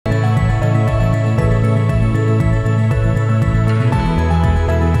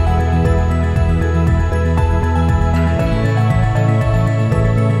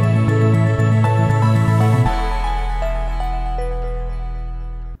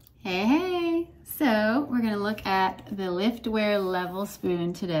the Liftware Level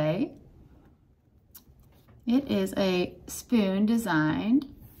spoon today. It is a spoon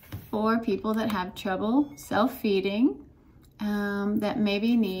designed for people that have trouble self-feeding, that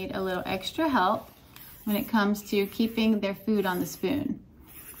maybe need a little extra help when it comes to keeping their food on the spoon.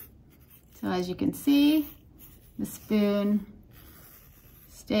 So as you can see, the spoon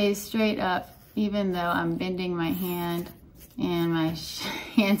stays straight up even though I'm bending my hand and my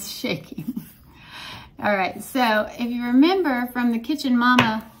hand's shaking. All right, so if you remember from the Kitchen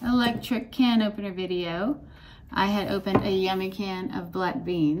Mama electric can opener video, I had opened a yummy can of black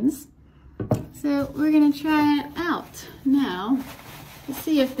beans. So we're gonna try it out now to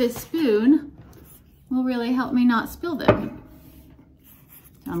see if this spoon will really help me not spill them.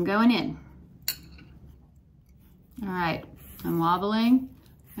 So I'm going in. All right, I'm wobbling,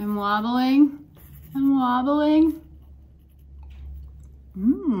 I'm wobbling, I'm wobbling.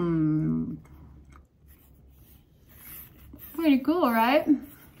 Pretty cool, right?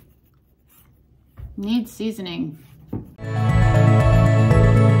 Needs seasoning.